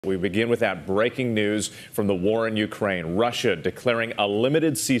We begin with that breaking news from the war in Ukraine. Russia declaring a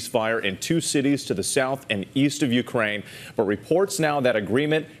limited ceasefire in 2 cities to the south and east of Ukraine, but reports now that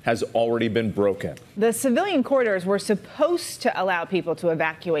agreement has already been broken. The civilian corridors were supposed to allow people to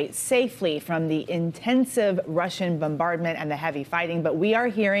evacuate safely from the intensive Russian bombardment and the heavy fighting, but we are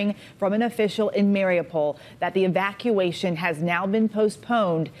hearing from an official in Mariupol that the evacuation has now been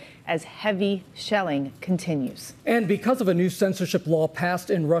postponed as heavy shelling continues. And because of a new censorship law passed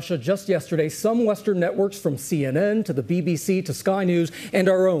in Russia just yesterday, some Western networks from CNN to the BBC to Sky News and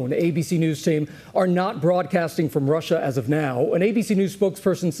our own ABC News team are not broadcasting from Russia as of now. An ABC News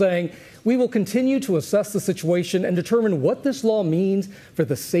spokesperson saying, "We will continue to assess the situation and determine what this law means for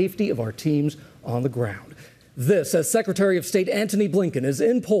the safety of our teams on the ground." This as Secretary of State Antony Blinken is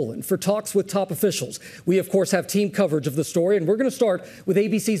in Poland for talks with top officials. We, of course, have team coverage of the story, and we're going to start with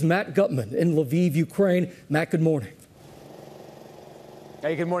ABC's Matt Gutman in Lviv, Ukraine. Matt, good morning.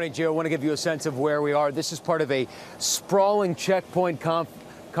 Hey, good morning, Gio. I want to give you a sense of where we are. This is part of a sprawling checkpoint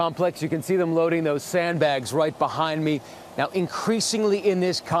complex. You can see them loading those sandbags right behind me. Now, increasingly in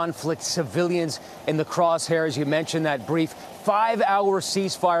this conflict, civilians in the crosshairs. You mentioned that brief 5-hour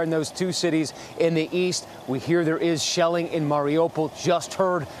ceasefire in those 2 cities in the east. We hear there is shelling in Mariupol. Just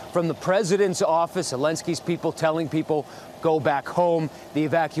heard from the president's office, Zelensky's people telling people, go back home. The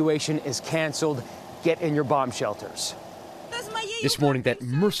evacuation is canceled. Get in your bomb shelters. This morning, that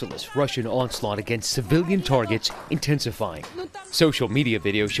merciless Russian onslaught against civilian targets intensifying. Social media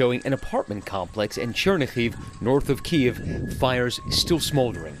video showing an apartment complex in Chernihiv, north of Kiev, fires still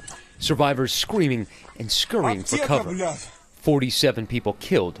smoldering. Survivors screaming and scurrying for cover. 47 people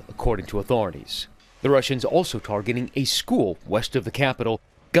killed, according to authorities. The Russians also targeting a school west of the capital,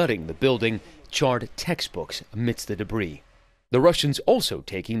 gutting the building, charred textbooks amidst the debris. The Russians also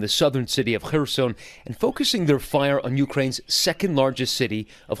taking the southern city of Kherson and focusing their fire on Ukraine's second largest city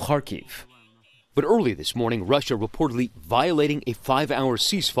of Kharkiv. But early this morning, Russia reportedly violating a 5-hour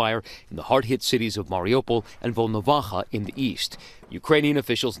ceasefire in the hard-hit cities of Mariupol and Volnovakha in the east. Ukrainian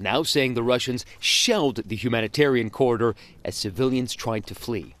officials now saying the Russians shelled the humanitarian corridor as civilians tried to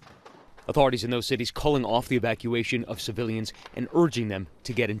flee. Authorities in those cities calling off the evacuation of civilians and urging them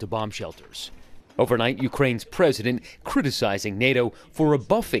to get into bomb shelters. Overnight, Ukraine's president criticizing NATO for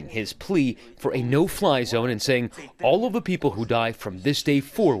rebuffing his plea for a no-fly zone and saying all of the people who die from this day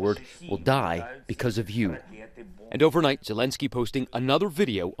forward will die because of you. And overnight, Zelensky posting another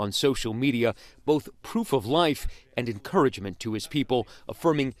video on social media, both proof of life and encouragement to his people,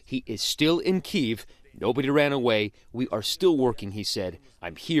 affirming he is still in Kyiv. Nobody ran away. We are still working, he said.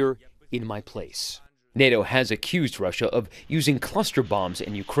 I'm here in my place. NATO has accused Russia of using cluster bombs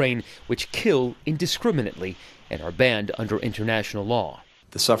in Ukraine, which kill indiscriminately and are banned under international law.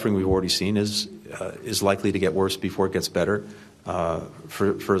 The suffering we've already seen is likely to get worse before it gets better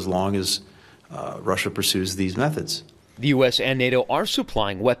for as long as Russia pursues these methods. The U.S. and NATO are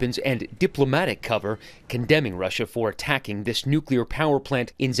supplying weapons and diplomatic cover, condemning Russia for attacking this nuclear power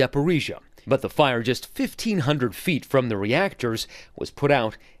plant in Zaporizhia. But the fire just 1,500 feet from the reactors was put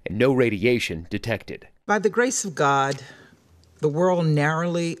out and no radiation detected. By the grace of God, the world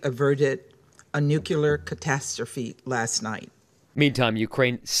narrowly averted a nuclear catastrophe last night. Meantime,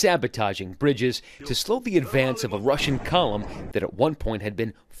 Ukraine sabotaging bridges to slow the advance of a Russian column that at one point had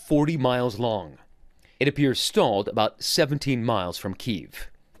been 40 miles long. It appears stalled about 17 miles from Kyiv.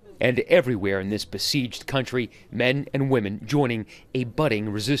 And everywhere in this besieged country, men and women joining a budding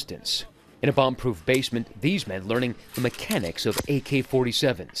resistance. In a bomb-proof basement, these men learning the mechanics of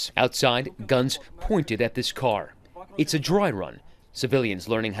AK-47s. Outside, guns pointed at this car. It's a dry run. Civilians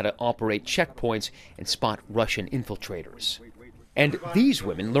learning how to operate checkpoints and spot Russian infiltrators. And these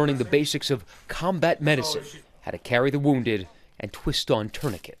women learning the basics of combat medicine, how to carry the wounded and twist on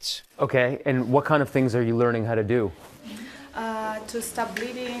tourniquets. Okay, and what kind of things are you learning how to do? To stop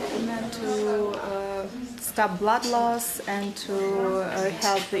bleeding and to stop blood loss and to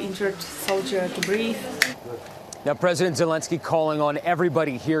help the injured soldier to breathe. Now, President Zelensky calling on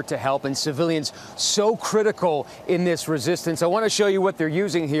everybody here to help, and civilians so critical in this resistance. I want to show you what they're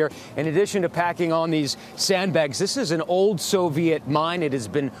using here. In addition to packing on these sandbags, this is an old Soviet mine. It has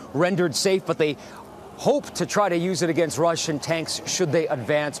been rendered safe, but they hope to try to use it against Russian tanks should they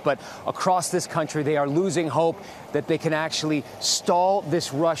advance. But across this country, they are losing hope that they can actually stall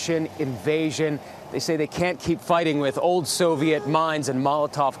this Russian invasion. They say they can't keep fighting with old Soviet mines and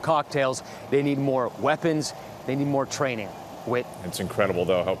Molotov cocktails. They need more weapons. They need more training. Whit. It's incredible,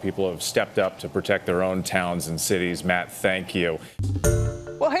 though, how people have stepped up to protect their own towns and cities. Matt, thank you.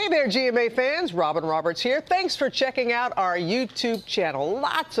 Well, hey. Hey there, GMA fans. Robin Roberts here. Thanks for checking out our YouTube channel.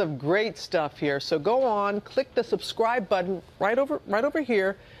 Lots of great stuff here. So go on, click the subscribe button right over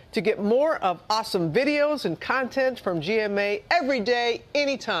here to get more of awesome videos and content from GMA every day,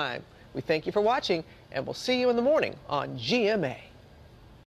 anytime. We thank you for watching, and we'll see you in the morning on GMA.